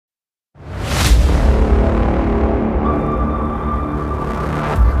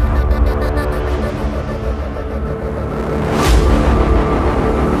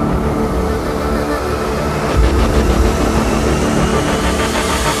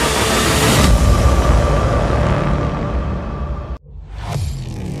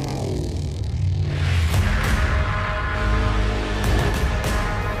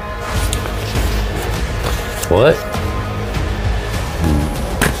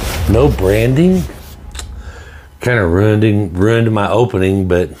No branding? Kind of ruined my opening,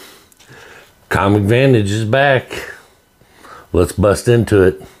 but Comic Vantage is back. Let's bust into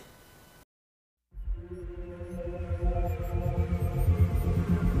it.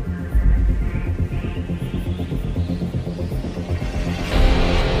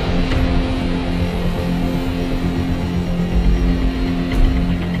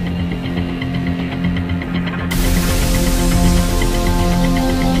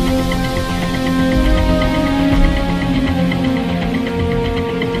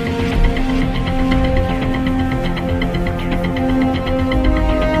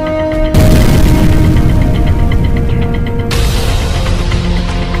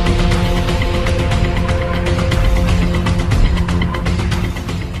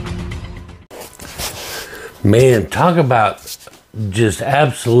 Man, talk about just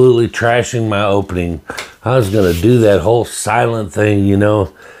absolutely trashing my opening. I was going to do that whole silent thing, you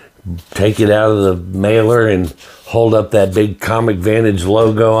know, take it out of the mailer and hold up that big Comic Vantage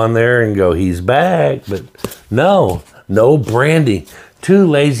logo on there and go, he's back. But no branding. Too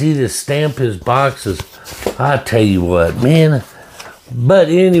lazy to stamp his boxes. I tell you what, man. But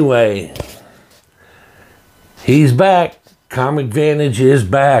anyway, he's back. Comic Vantage is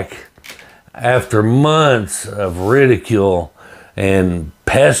back. After months of ridicule and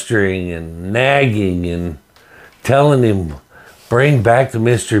pestering and nagging and telling him, bring back the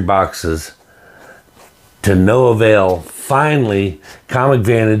mystery boxes, to no avail, finally, Comic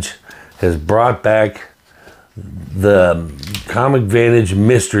Vantage has brought back the Comic Vantage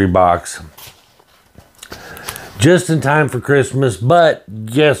mystery box. Just in time for Christmas, but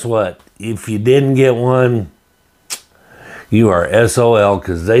guess what? If you didn't get one, you are SOL,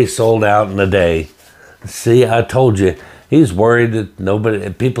 because they sold out in a day. See, I told you, he's worried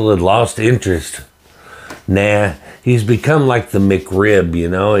that people had lost interest. Nah, he's become like the McRib, you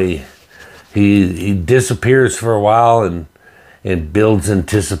know. He disappears for a while and builds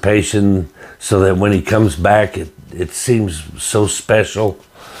anticipation so that when he comes back, it seems so special.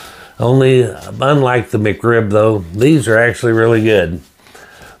 Unlike the McRib, though, these are actually really good.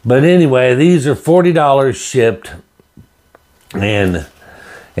 But anyway, these are $40 shipped. And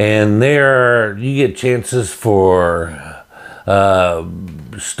there you get chances for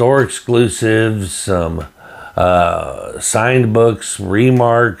store exclusives, some signed books,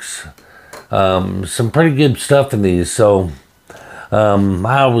 remarks, some pretty good stuff in these. So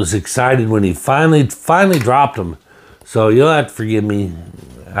I was excited when he finally dropped them. So you'll have to forgive me.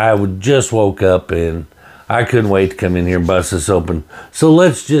 I just woke up and I couldn't wait to come in here and bust this open. So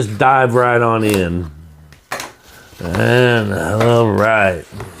let's just dive right on in. And all right.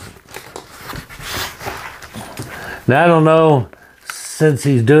 Now I don't know, since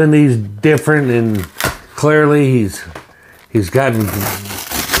he's doing these different, and clearly he's gotten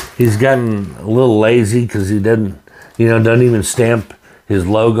a little lazy because he doesn't even stamp his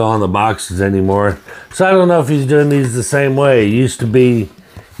logo on the boxes anymore. So I don't know if he's doing these the same way. It used to be,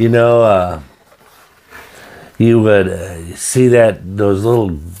 you know, you would see those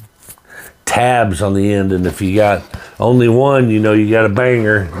little tabs on the end, and if you got only one, you know, you got a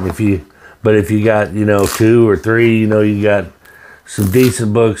banger. And if you got, you know, two or three, you know, you got some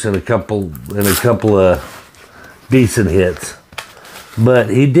decent books and a couple of decent hits. But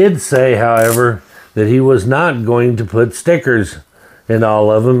he did say, however, that he was not going to put stickers in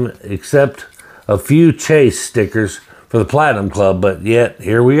all of them, except a few Chase stickers for the Platinum Club. But yet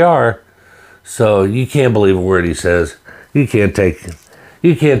here we are. So you can't believe a word he says. You can't take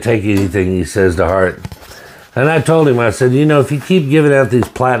anything he says to heart. And I told him, I said, you know, if you keep giving out these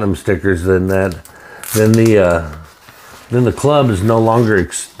platinum stickers, then the club is no longer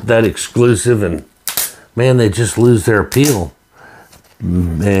that exclusive, and man, they just lose their appeal.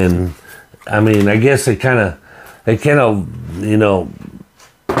 And I mean, I guess they kind of, you know,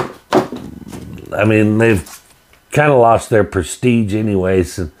 I mean, they've kind of lost their prestige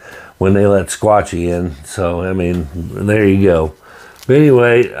anyways when they let Squatchy in. So I mean, there you go. But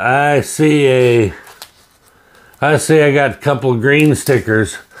anyway, I see I got a couple of green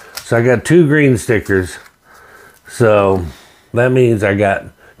stickers. So I got 2 green stickers. So that means I got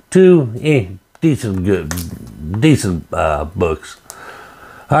 2 decent books.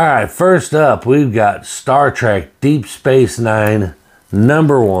 All right, first up, we've got Star Trek Deep Space Nine,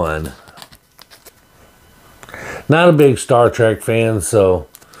 #1. Not a big Star Trek fan, so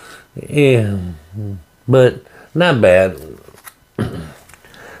yeah, but not bad.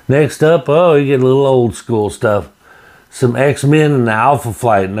 Next up, oh, you get a little old school stuff. Some X-Men and the Alpha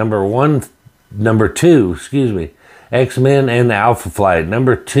Flight, number 2, excuse me. X-Men and the Alpha Flight,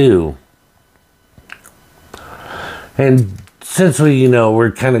 #2. And since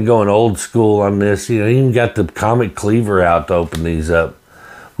we're kind of going old school on this, even got the Comic Cleaver out to open these up.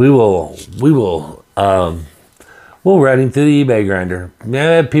 We'll run him through the eBay grinder.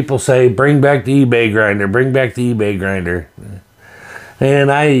 Yeah, people say, bring back the eBay grinder, bring back the eBay grinder.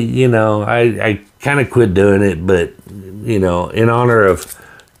 And I kind of quit doing it, but, in honor of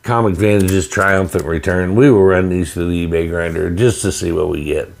Comic Vantage's triumphant return, we will run these through the eBay grinder just to see what we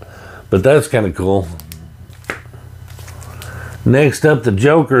get. But that's kind of cool. Next up, the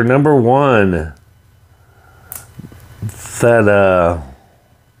Joker, number 1. That,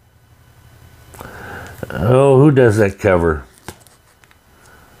 who does that cover?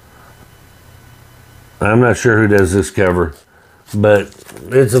 I'm not sure who does this cover, but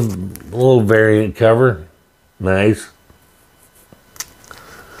it's a little variant cover. Nice.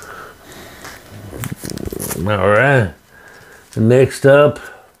 All right. Next up,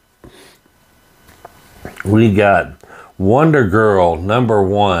 we got Wonder Girl, number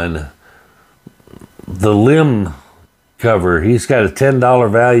 1. The limb cover. He's got a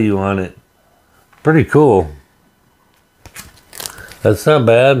 $10 value on it. Pretty cool. That's not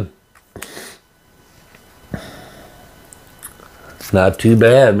bad. Not too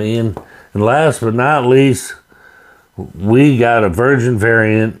bad, man. And last but not least, we got a Virgin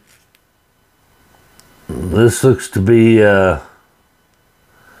variant. This looks to be, I'm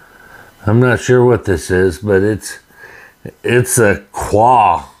not sure what this is, but it's a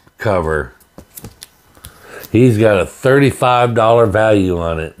Qua cover. He's got a $35 value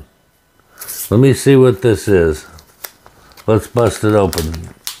on it. Let me see what this is. Let's bust it open.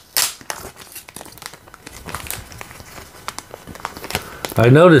 I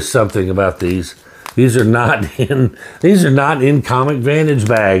noticed something about these. These are not in Comic Vantage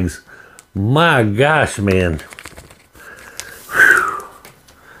bags. My gosh, man. Whew.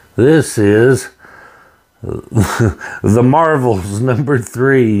 This is The Marvels, number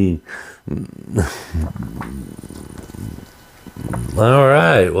 3. All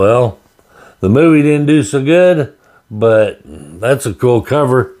right, well, the movie didn't do so good, but that's a cool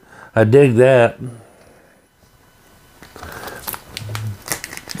cover. I dig that.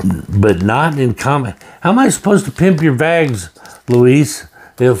 But not in comic. How am I supposed to pimp your bags, Luis,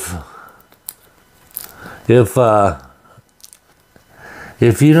 if you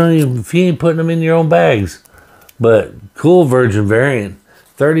ain't putting them in your own bags? But cool Virgin variant,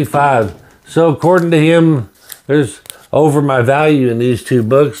 35. So according to him, there's over my value in these 2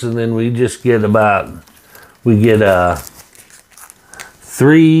 books, and then we just get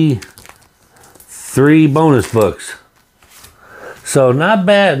three bonus books. So not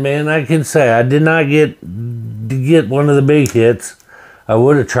bad, man. I can say I did not get one of the big hits. I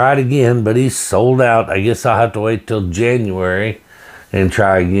would have tried again, but he's sold out. I guess I'll have to wait till January and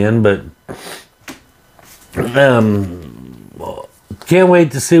try again. But can't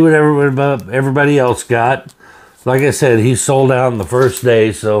wait to see what everybody else got. Like I said, he sold out on the first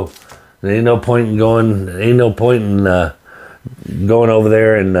day, so there ain't no point in going. Ain't no point in going over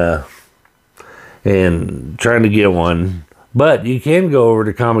there and trying to get one. But you can go over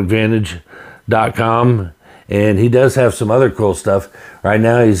to comicvantage.com, and he does have some other cool stuff. Right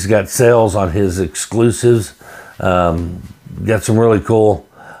now, he's got sales on his exclusives. Got some really cool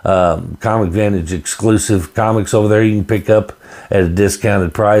Comic Vantage exclusive comics over there you can pick up at a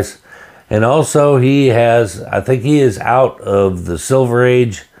discounted price. And also, I think he is out of the Silver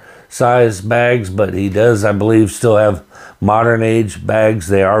Age size bags, but he does, I believe, still have modern age bags.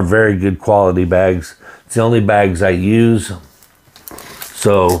 They are very good quality bags. It's the only bags I use,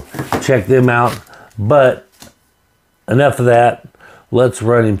 so check them out. But enough of that. Let's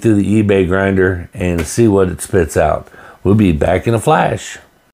run him through the eBay grinder and see what it spits out. We'll be back in a flash.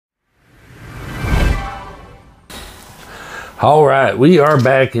 All right, we are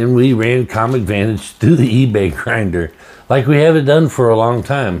back, and we ran Comic Vantage through the eBay grinder like we haven't done for a long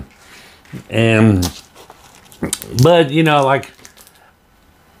time. But like,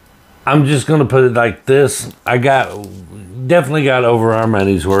 I'm just gonna put it like this: I definitely got over our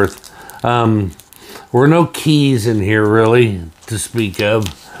money's worth. Were no keys in here really to speak of,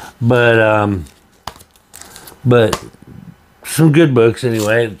 but some good books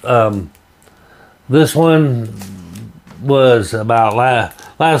anyway. This one was about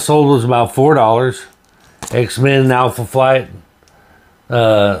last sold was about $4. X-Men and Alpha Flight.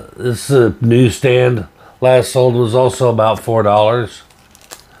 This is a newsstand. Last sold was also about $4.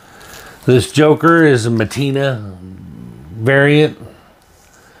 This Joker is a Matina variant.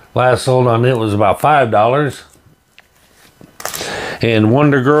 Last sold on it was about $5. And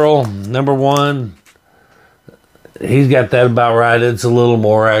Wonder Girl, number 1. He's got that about right. It's a little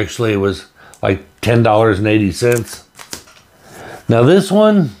more, actually. It was like $10.80. Now this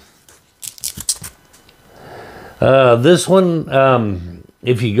one,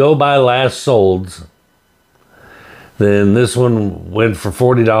 if you go by last solds, then this one went for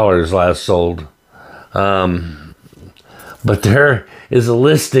 $40 last sold. But there is a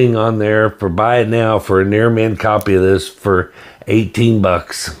listing on there for buy it now for a near mint copy of this for 18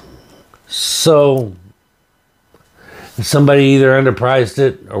 bucks. So somebody either underpriced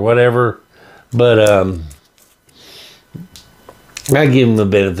it or whatever, but I give them the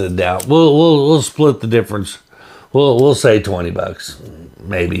benefit of the doubt. We'll split the difference. We'll say 20 bucks,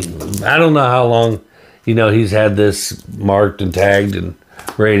 maybe. I don't know how long, you know, he's had this marked and tagged and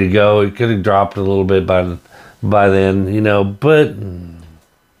ready to go. It could have dropped a little bit by then, you know, but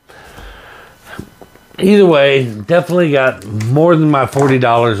either way, definitely got more than my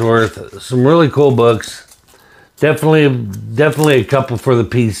 $40 worth. Some really cool books. Definitely a couple for the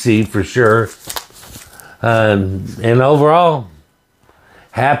PC for sure. And overall,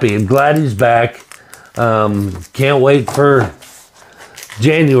 happy. I'm glad he's back. Can't wait for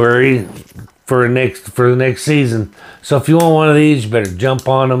January for the next season. So if you want one of these, you better jump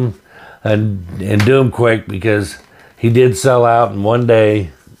on them and do them quick, because he did sell out in one day.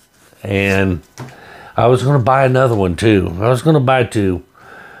 And I was going to buy another one too. I was going to buy two,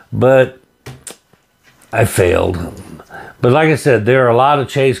 but I failed. But like I said, there are a lot of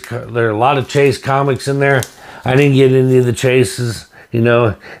Chase comics in there. I didn't get any of the Chases. You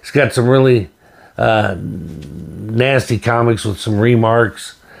know, it's got some really nasty comics with some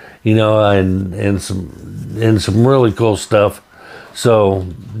remarks, you know, and some really cool stuff. So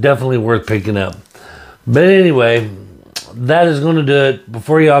definitely worth picking up. But anyway, that is going to do it.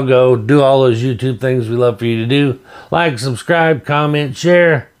 Before y'all go, do all those YouTube things we love for you to do. Like, subscribe, comment,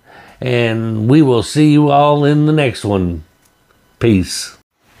 share, and we will see you all in the next one. Peace.